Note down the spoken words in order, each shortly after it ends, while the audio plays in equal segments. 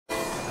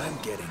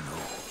getting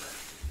old.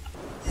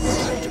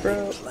 Time to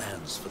Bro. make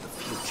plans for the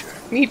future.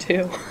 Me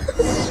too.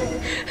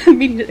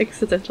 Immediate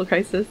existential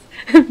crisis.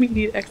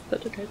 Immediate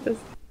existential crisis.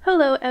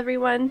 Hello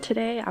everyone.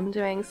 Today I'm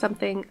doing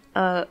something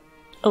a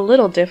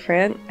little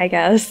different, I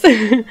guess.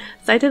 So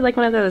I did like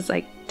one of those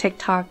like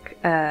TikTok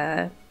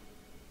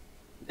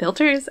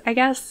filters, I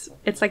guess.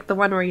 It's like the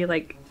one where you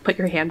like put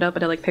your hand up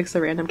and it like picks a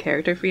random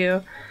character for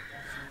you.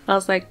 I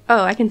was like,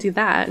 oh, I can do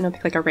that, and I'll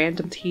pick like a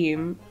random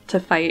team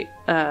to fight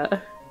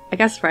I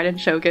guess Red and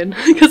Shogun,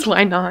 because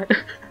why not?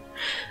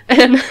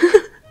 And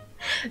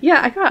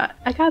yeah, I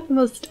got the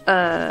most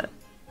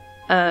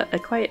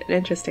quite an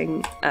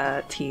interesting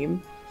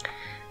team.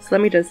 So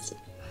let me just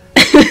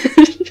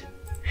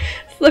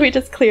let me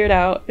just clear it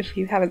out if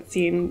you haven't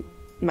seen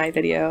my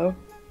video.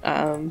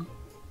 The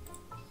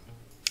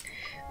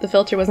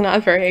filter was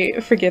not very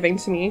forgiving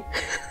to me.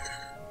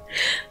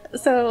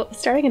 So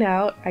starting it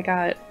out, I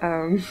got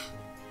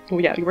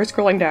yeah, we're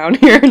scrolling down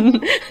here.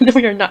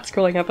 We are not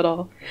scrolling up at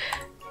all.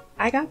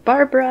 I got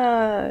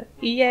Barbara!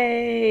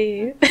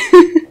 Yay!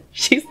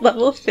 She's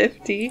level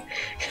 50,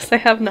 because I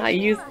have not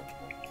used—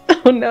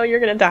 oh no,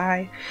 you're gonna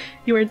die.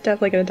 You are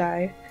definitely gonna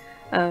die.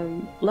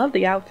 Love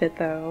the outfit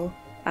though.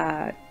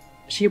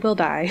 She will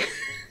die.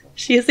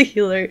 She is a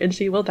healer and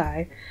she will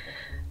die.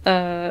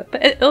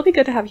 But it'll be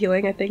good to have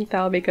healing. I think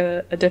that'll make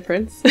a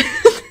difference.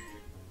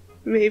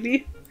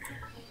 Maybe.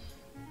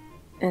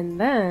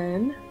 And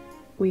then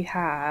we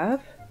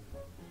have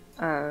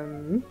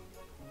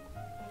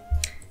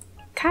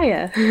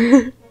Kaya.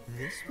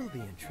 This will be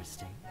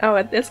interesting. Oh,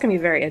 it's gonna be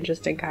very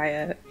interesting,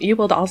 Kaya. You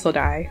will also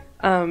die.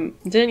 Haven't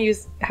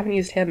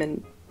used him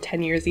in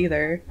 10 years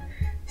either,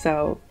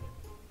 so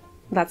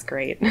that's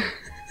great.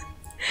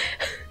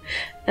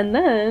 And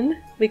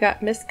then we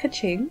got Miss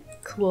Kaching.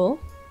 Cool.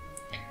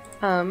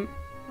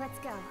 Let's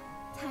go.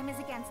 Time is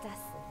against us.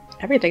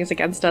 Everything's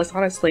against us,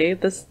 honestly.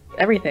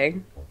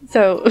 Everything.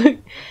 So,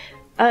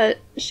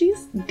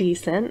 she's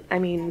decent. I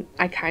mean,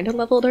 I kind of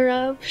leveled her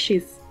up.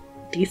 She's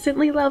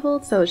decently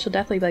leveled, so she'll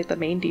definitely be like the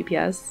main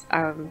DPS.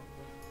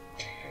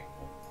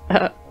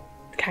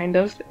 Kind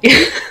of.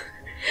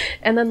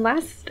 And then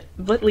last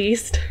but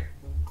least,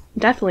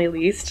 definitely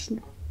least,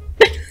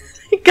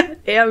 got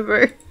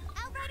Amber.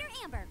 Outrider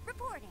Amber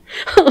reporting.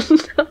 Oh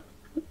no.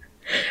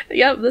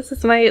 Yep, this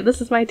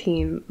is my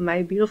team.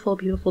 My beautiful,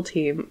 beautiful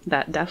team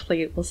that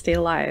definitely will stay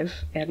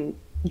alive and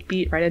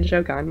beat Red and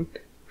Shogun.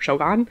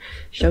 Shogun?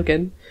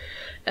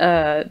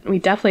 We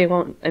definitely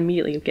won't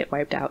immediately get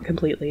wiped out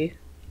completely.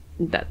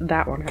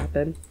 That won't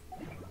happen.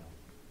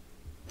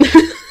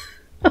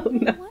 Oh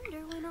no. I wonder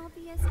when I'll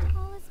be as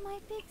tall as my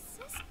big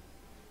sister.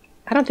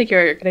 I don't think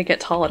you're gonna get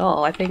tall at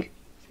all. I think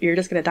you're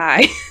just gonna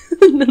die.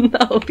 And then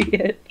that'll be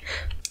it.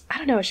 I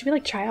don't know, should we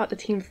like try out the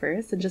team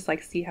first and just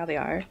like see how they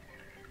are?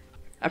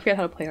 I forget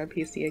how to play on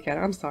PC again.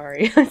 I'm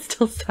sorry. I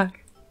still suck.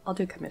 I'll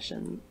do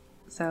commission.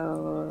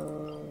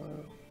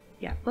 So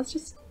yeah, let's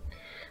just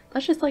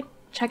like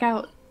check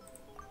out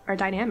our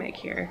dynamic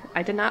here.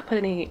 I did not put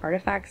any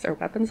artifacts or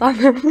weapons on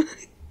them.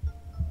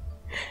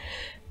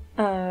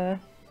 I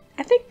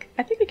think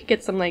we could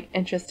get some like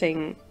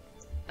interesting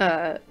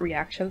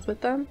reactions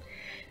with them.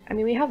 I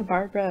mean, we have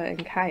Barbara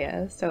and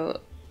Kaya, so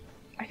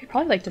I could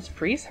probably like just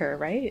freeze her,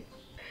 right?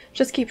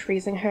 Just keep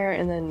freezing her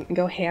and then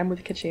go ham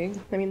with Kaching.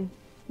 I mean,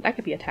 that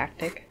could be a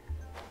tactic.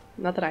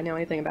 Not that I know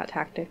anything about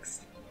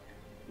tactics,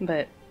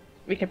 but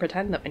we can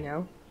pretend that we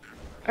know.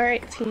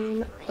 Alright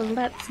team,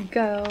 let's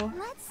go.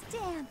 Let's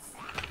dance.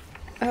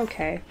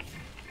 Okay.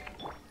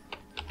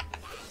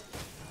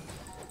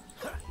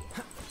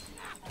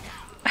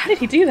 How did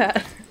he do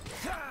that?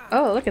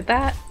 Oh, look at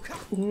that.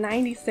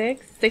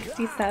 96,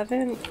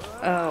 67.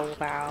 Oh,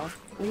 wow.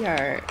 We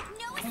are...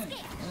 No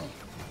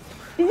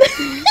 9!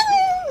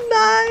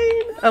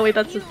 escape. Oh wait,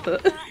 that's just the...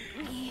 Got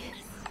me.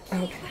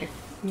 Okay.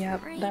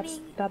 Yep,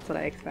 that's what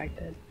I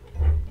expected.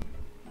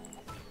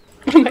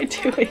 What am I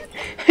doing?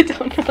 I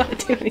don't know how to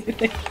do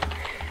anything.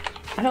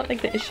 I don't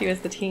think the issue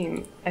is the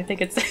team. I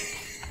think it's...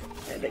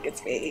 I think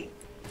it's me.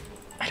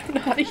 I don't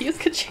know how to use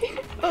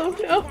Kaching. Oh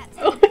no.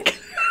 Oh my god.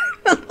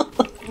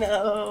 Oh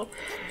no.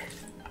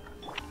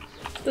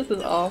 This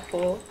is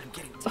awful.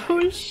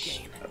 Oh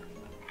sh...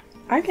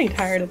 I'm getting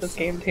tired of this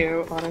game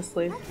too,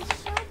 honestly. Let the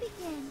show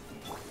begin.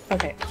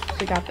 Okay,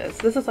 we got this.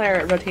 This is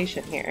our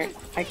rotation here.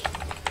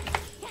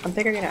 I'm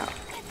figuring it out.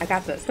 I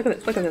got this. Look at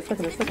this, look at this, look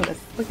at this, look at this.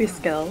 Look at this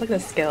skill, look at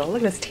this skill, look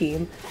at this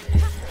team.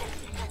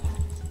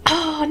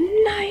 Oh,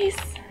 nice!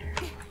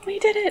 We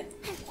did it!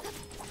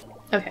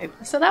 Okay,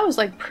 so that was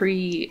like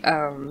pre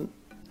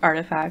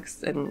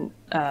artifacts and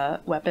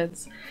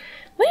weapons.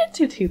 We didn't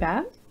do too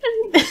bad.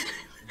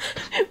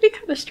 We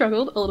kind of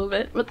struggled a little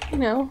bit, but you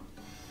know,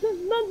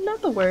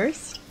 not the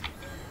worst.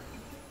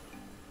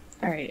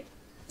 Alright,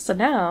 so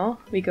now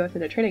we go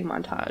through the training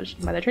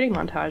montage. By the training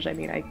montage, I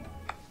mean I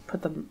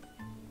put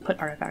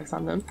artifacts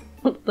on them.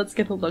 Let's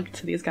get a look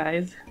to these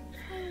guys.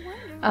 I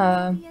wonder when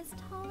I'll be as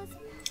tall as me.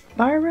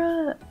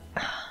 Barbara,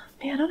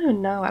 man, I don't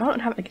even know. I don't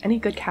have like any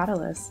good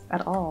catalysts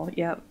at all.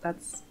 Yep,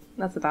 that's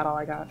about all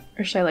I got.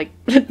 Or should I like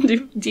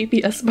do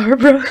DPS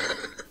Barbara?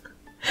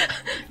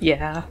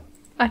 Yeah,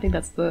 I think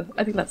that's the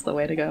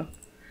way to go.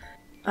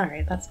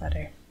 Alright, that's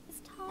better. Is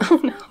Tom Oh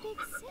my no. big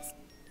sister?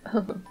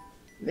 Oh,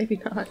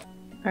 maybe not.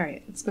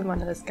 Alright, let's move on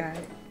to this guy.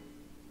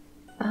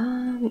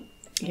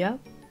 Yep.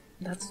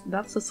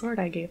 That's the sword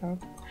I gave him.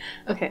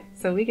 Okay,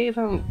 so we gave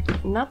him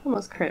not the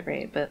most crit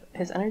rate, but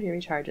his energy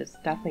recharge is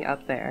definitely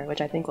up there,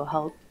 which I think will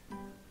help.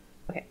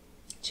 Okay,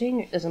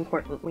 Jing is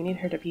important. We need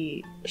her to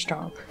be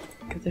strong,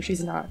 because if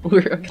she's not,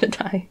 we're gonna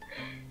die.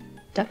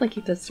 Definitely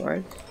keep this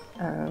sword.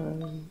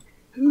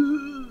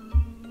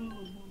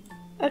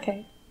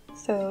 Okay,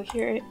 so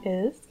here it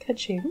is,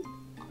 Kaching.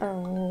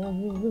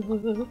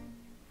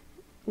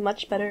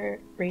 Much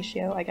better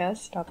ratio, I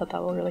guess. Not that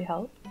that will really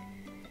help.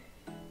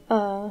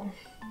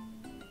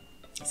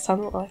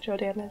 Some electro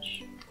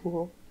damage.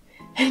 Cool.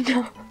 And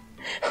no,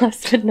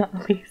 last but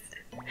not least,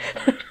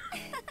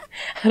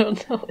 I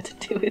don't know what to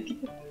do with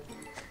you.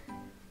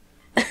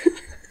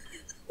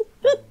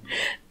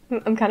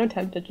 I'm kind of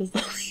tempted just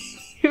to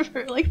leave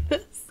her like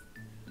this.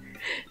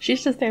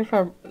 She's just there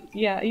for,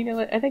 yeah, you know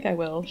what, I think I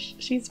will.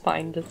 She's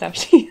fine just how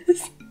she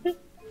is.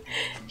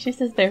 She's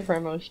just there for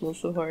emotional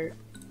support.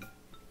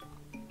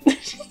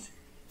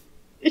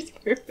 She's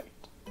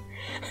perfect.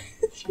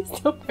 She's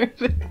so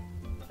perfect.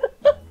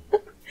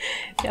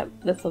 Yep,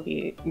 this will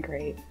be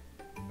great.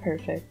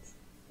 Perfect.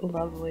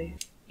 Lovely.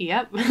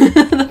 Yep,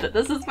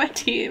 this is my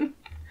team.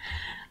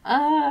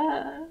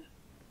 Yeah,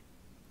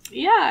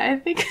 I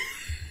think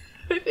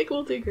I think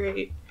we'll do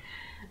great.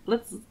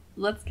 Let's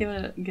give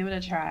it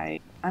a try.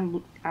 I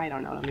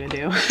don't know what I'm gonna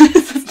do.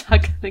 This is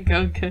not gonna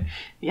go good.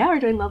 Yeah, we're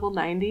doing level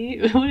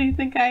 90. What do you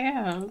think I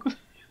am?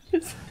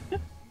 It's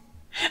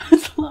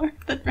lower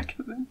than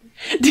recommended.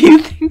 Do you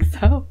think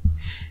so?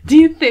 Do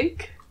you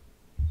think?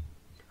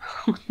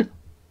 Oh no.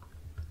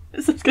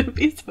 This is gonna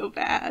be so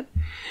bad.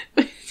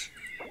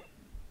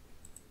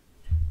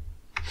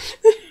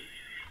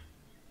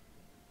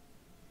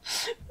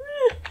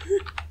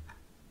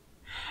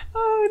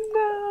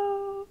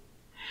 Oh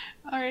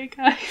no. Alright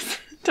guys,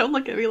 don't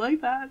look at me like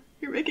that.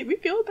 You're making me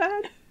feel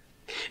bad.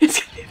 It's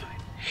gonna be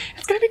fine.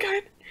 It's gonna be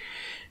good.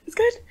 It's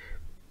good.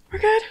 We're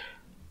good.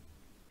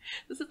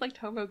 This is like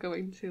Tomo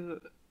going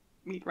to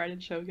meet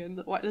Raiden Shogun.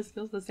 Why this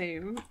feels the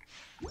same.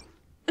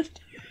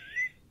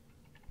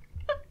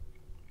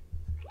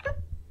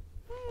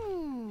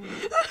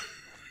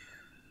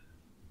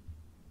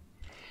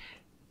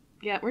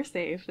 Yeah, we're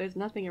safe. There's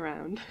nothing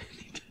around.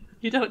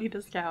 You don't need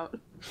to scout.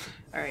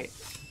 Alright.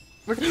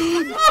 We're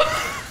Draining.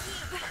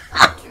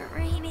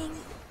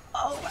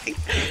 Oh my,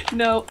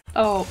 no.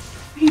 Oh.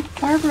 Hey,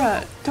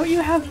 Barbara, don't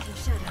you have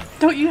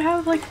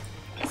like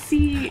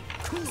C6?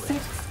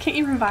 Can't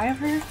you revive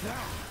her?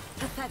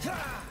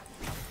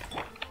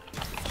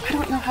 I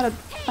don't know how to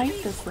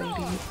fight this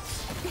lady.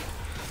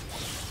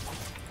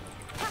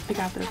 We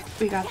got this.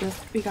 We got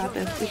this. We got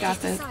this. We got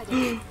this.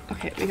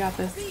 Okay, we got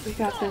this. We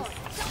got this.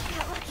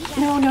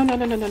 No, no, no,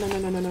 no, no, no, no, no,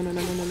 no, no, no, no, no,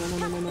 no, no, no,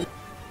 no, no, no.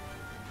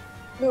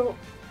 No,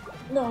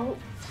 no,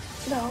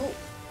 no,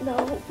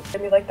 no. I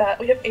mean, like that.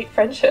 We have 8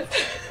 friendship.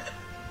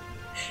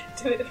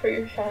 Do it for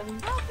your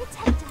friends.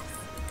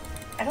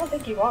 I don't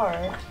think you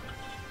are.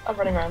 I'm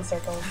running around in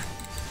circles.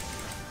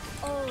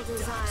 All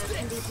desire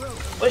can be broken.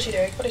 What is she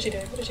doing? What is she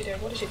doing? What is she doing?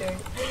 What is she doing?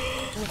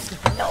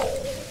 No.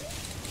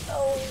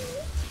 No.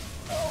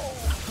 No.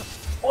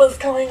 What's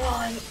going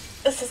on?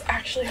 This is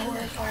actually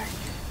horrifying.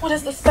 What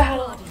is this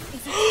battle? Oh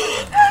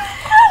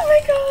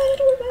my god, I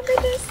don't remember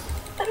this.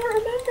 I don't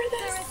remember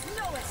this.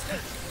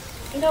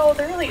 No,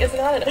 there really is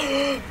not.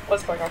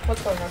 What's going on?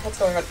 What's going on? What's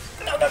going on?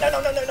 No, no, no,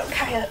 no, no, no, no,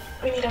 Kaya.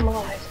 We need him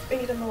alive. We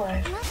need him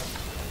alive.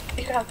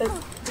 You got this.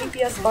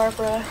 DPS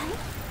Barbara.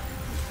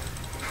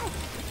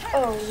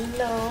 Oh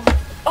no.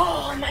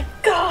 Oh my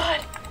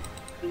god.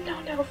 No,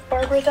 no, if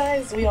Barbara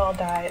dies, we all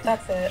die.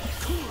 That's it.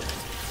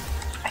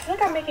 I feel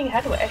like I'm making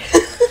headway.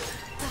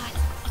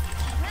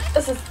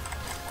 This is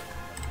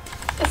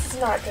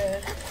not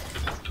good.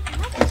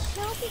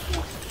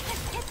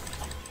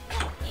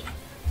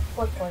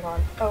 What's going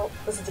on? Oh,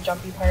 this is the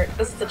jumpy part.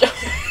 This is the jump.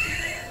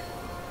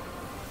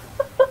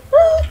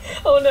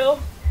 Oh no.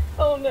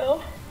 Oh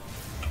no.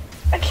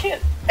 I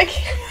can't.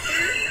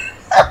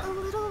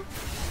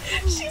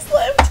 She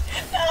slipped.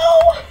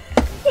 No.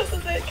 This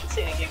is it.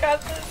 Kaching, you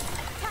got this.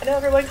 I know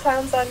everyone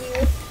clowns on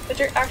you, but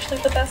you're actually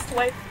the best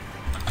wife.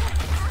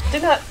 Do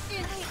not.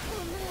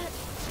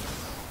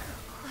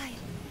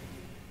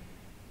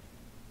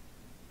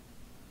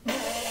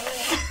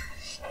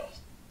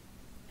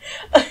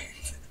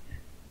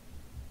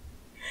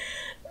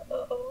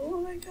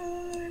 Oh my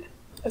god.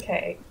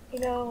 Okay, you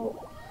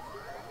know,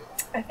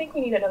 I think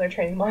we need another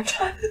training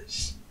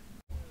montage.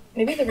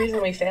 Maybe the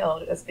reason we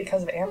failed is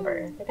because of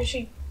Amber. Maybe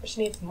she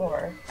needs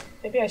more.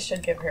 Maybe I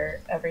should give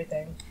her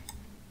everything.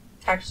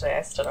 Actually,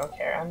 I still don't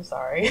care. I'm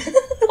sorry.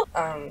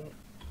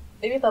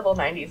 Maybe level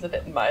 90 is a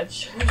bit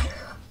much.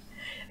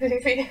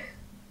 Maybe,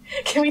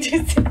 can we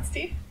do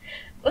 60?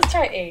 Let's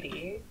try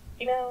 80.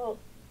 You know,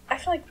 I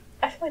feel like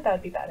that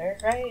would be better,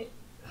 right?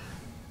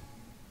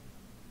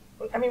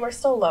 I mean, we're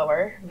still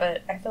lower,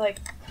 but I feel like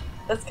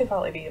this could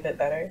probably be a bit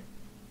better.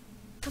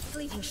 A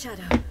fleeting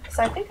shadow.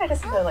 So I think I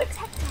just need to like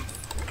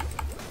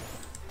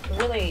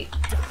really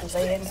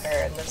laying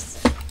her in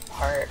this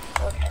part.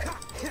 Okay.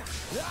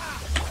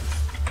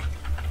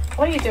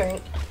 What are you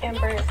doing,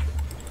 Amber?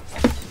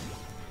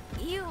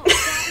 You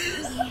got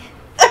me.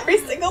 Every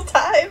single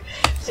time!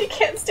 She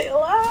can't stay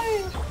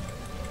alive!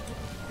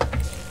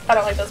 I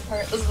don't like this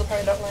part. This is the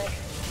part I don't like.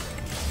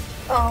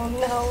 Oh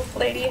no,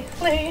 lady.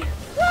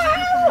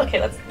 Ah! Okay,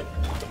 let's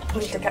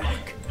need to go.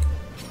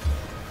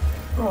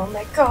 Oh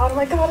my god, oh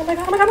my god, oh my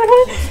god, oh my god, oh my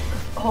god!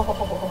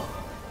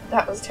 Oh,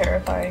 that was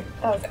terrifying.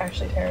 That was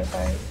actually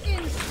terrifying.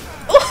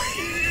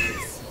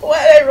 Why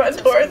did I run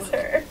towards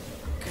her?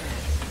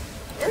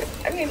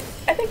 I mean,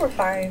 I think we're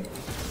fine.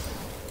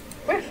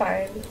 We're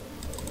fine.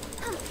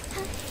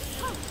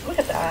 Look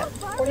at that.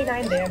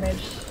 49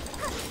 damage.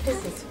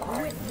 This is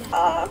fine.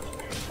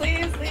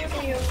 Please leave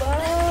me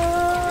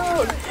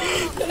alone!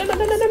 No.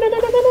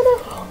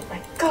 Oh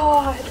my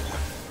god.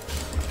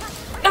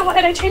 No, why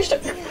did I change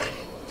it?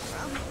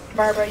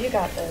 Barbara, you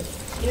got this.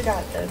 You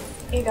got this.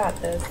 You got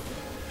this.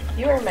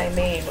 You were my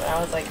main when I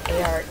was like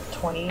AR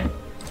 20.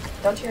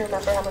 Don't you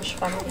remember how much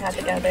fun we had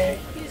together?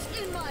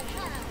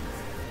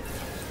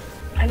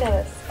 I know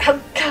this. Oh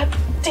god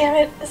damn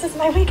it. This is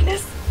my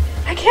weakness.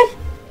 I can't.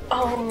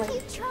 Oh my.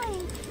 Keep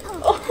trying.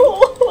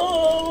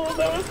 Oh,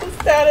 that was the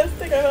saddest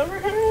thing I've ever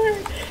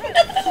heard.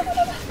 Let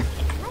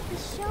the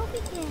show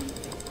begin.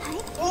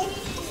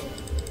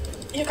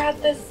 You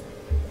got this.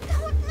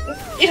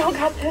 You don't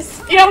got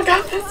this. You don't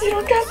got this. You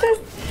don't got this.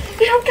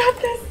 You don't got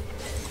this.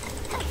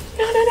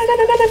 No.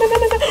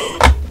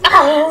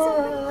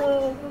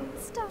 Oh.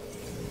 Stop.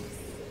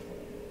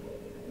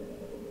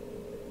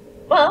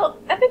 Well,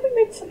 I think we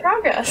made some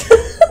progress.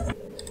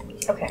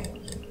 Okay,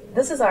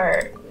 this is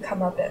our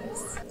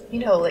comeuppance. You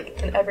know,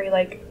 like in every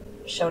like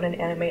shonen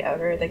anime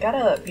ever, they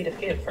gotta be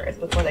defeated first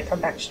before they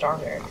come back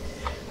stronger.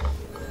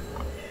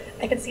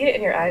 I can see it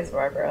in your eyes,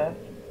 Barbara.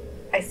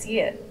 I see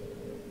it.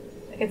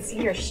 I can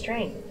see your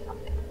strength.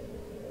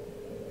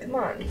 Come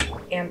on,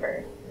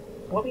 Amber.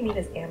 What we need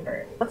is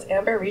Amber. Once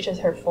Amber reaches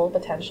her full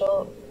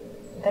potential,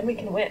 then we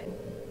can win.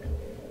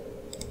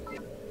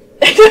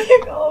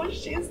 Oh,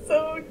 she's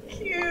so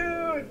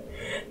cute!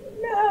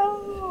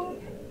 No!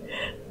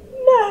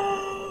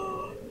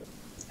 No!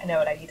 I know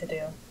what I need to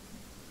do.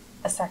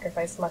 A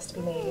sacrifice must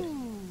be made.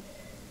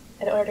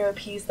 In order to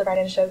appease the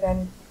Raiden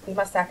Shogun, we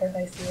must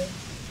sacrifice you.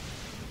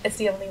 It's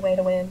the only way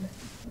to win.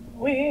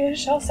 We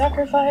shall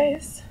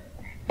sacrifice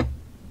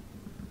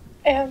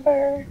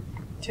Amber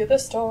to the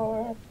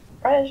store.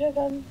 Raiden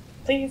Shogun,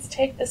 please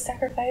take this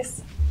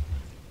sacrifice.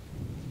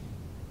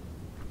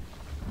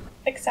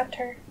 Accept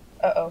her.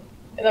 Uh-oh.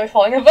 And then we're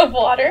falling above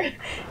water.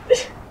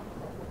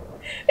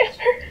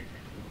 Amber.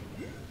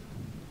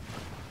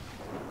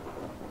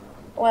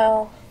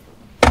 Well,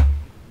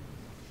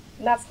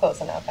 that's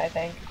close enough, I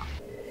think.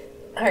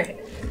 Alright,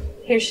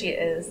 here she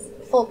is.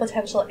 Full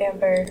potential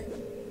Amber.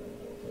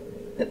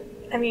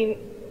 I mean,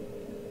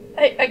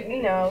 I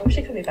you know,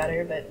 she could be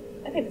better, but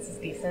I think this is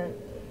decent.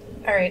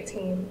 Alright,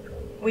 team.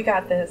 We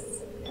got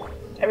this.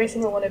 Every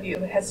single one of you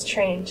has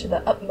trained to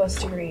the utmost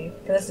degree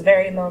for this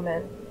very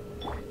moment.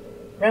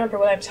 Remember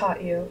what I've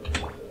taught you.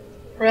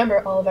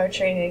 Remember all of our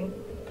training.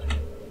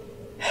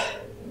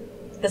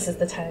 This is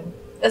the time.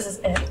 This is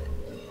it.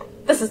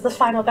 This is the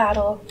final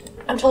battle.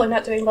 I'm totally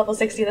not doing level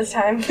 60 this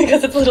time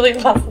because it's literally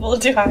impossible to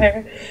do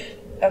higher.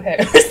 Okay,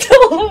 we're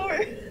still lower.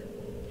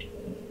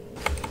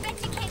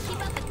 Bet you can't keep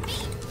up with me.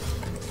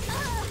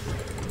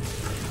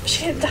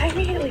 She didn't die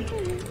immediately.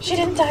 She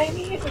didn't die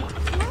immediately.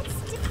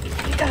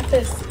 Let's You got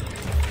this.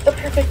 The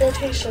perfect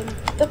rotation.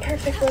 The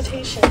perfect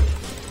rotation.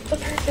 The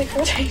perfect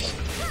rotation.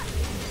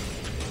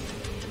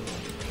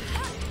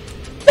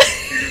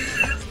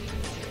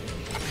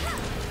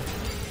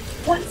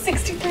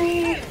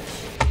 163.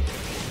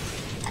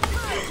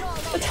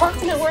 The taunt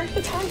didn't work.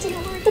 The taunt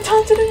didn't work. The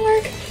taunt didn't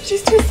work.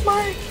 She's too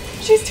smart.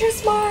 She's too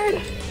smart.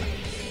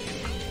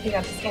 You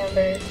got this,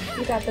 Amber.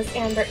 You got this,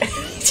 Amber.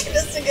 She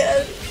missed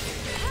again.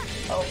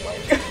 Oh my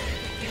god.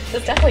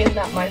 This definitely is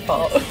not my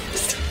fault.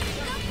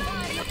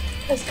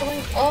 What's going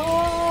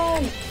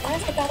on? Why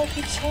does the battle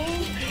keep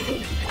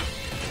changing?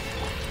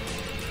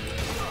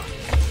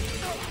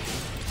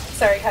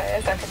 Sorry, Kai,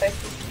 I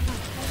sacrificed.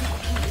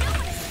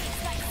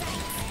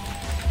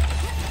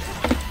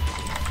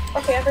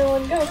 Okay,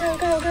 everyone, go, go,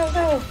 go, go,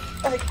 go!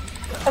 Alright,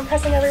 I'm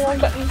pressing every wrong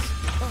button.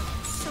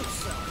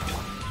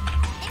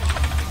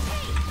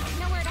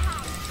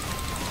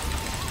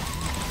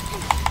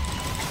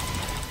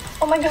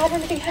 Oh my god, we're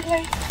making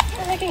headway!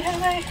 We're making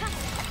headway!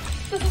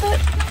 This is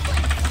it!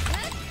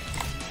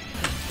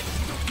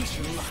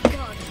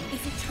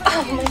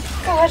 Oh my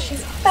god,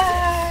 she's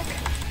back!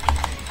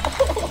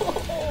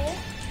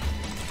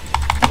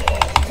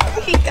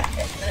 He got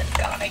it and it's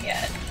gone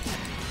again.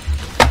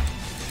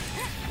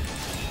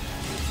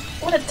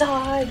 What a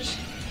dodge!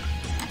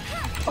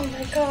 Oh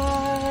my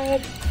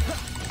god!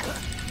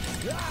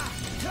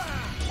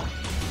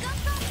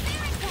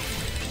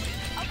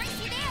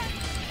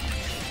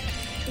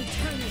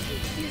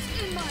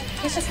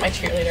 He's just my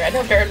cheerleader. I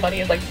know Baron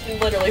Bunny is like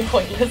literally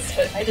pointless,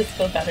 but I just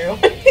feel better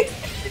when he's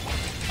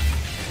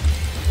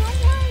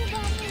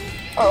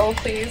Oh,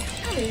 please,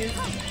 please,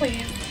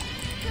 please.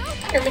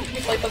 You're making me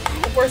feel like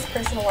the worst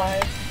person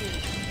alive.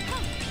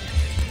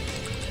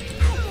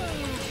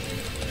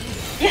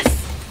 Yes!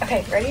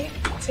 Okay, ready?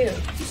 2,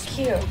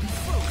 Q.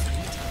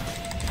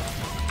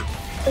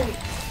 3.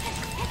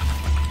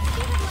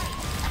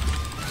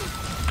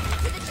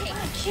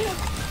 Q.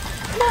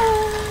 Come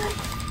on!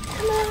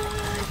 Come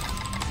on!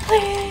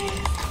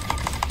 Please!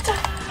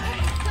 Die!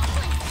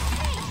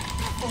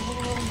 Oh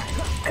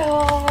my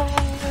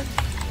god!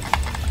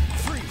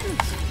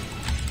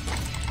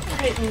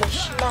 Right in the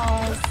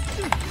schnoz.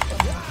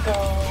 Oh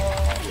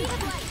god.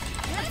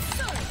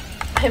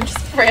 I'm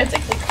just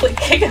frantically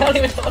clicking. I don't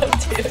even know what I'm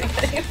doing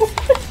anymore.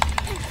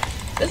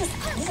 This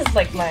is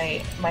like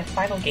my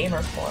final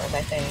gamer form,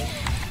 I think.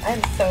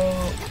 I'm so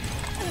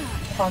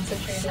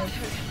concentrated.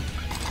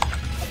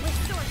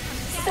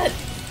 Sit.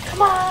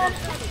 Come on!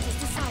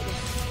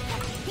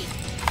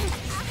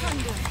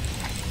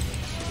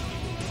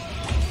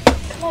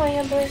 Come on,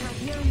 Amber.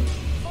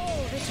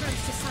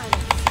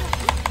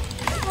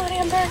 Come on,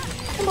 Amber.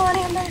 Come on,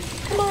 Amber.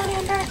 Come on,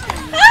 Amber.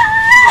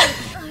 Ah!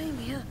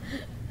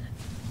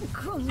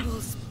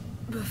 Crumbles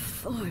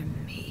before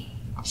me.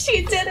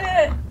 She did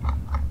it!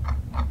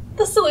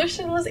 The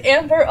solution was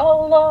Amber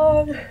all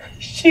along.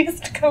 She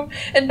used to come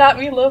and not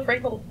me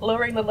lowering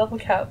the level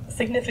cap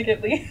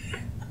significantly.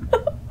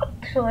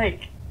 I feel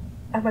like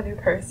I'm a new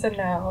person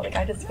now. Like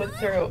I just went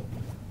through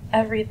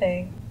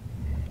everything.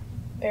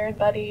 Baron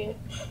Buddy,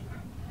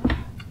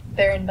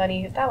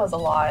 that was a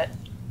lot.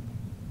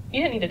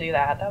 You didn't need to do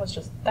that. That was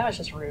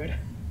just rude.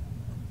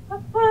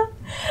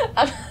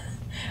 I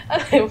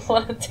don't even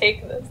want to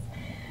take this,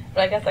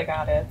 but I guess I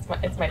got it.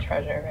 It's my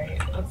treasure, right?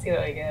 Let's see what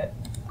I get.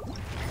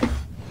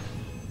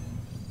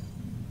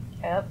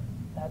 Yep,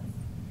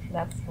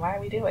 that's why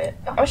we do it.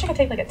 I wish I could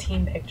take like a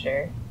team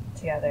picture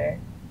together.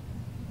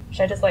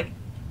 Should I just like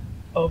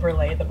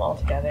overlay them all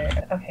together?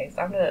 Okay,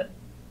 so I'm gonna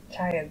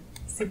try and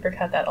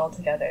supercut that all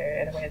together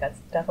in a way that's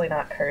definitely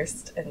not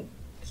cursed and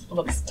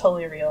looks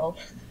totally real.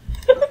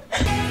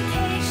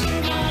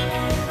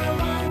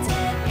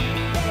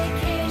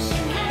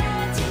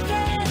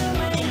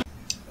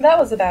 That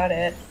was about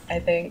it, I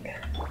think.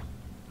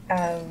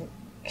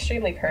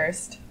 Extremely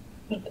cursed.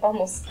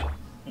 Almost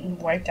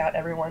wiped out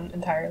everyone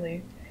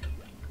entirely.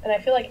 And I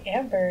feel like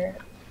Amber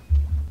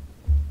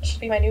should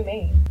be my new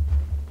main.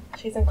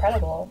 She's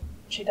incredible.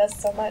 She does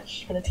so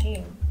much for the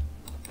team.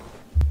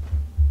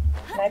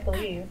 And I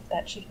believe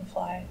that she can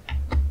fly.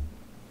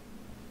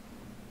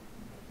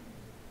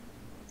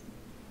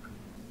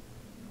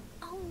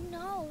 Oh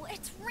no,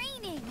 it's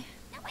raining.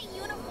 Now my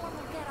uniform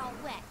will get all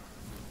wet.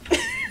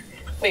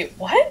 Wait,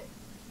 what?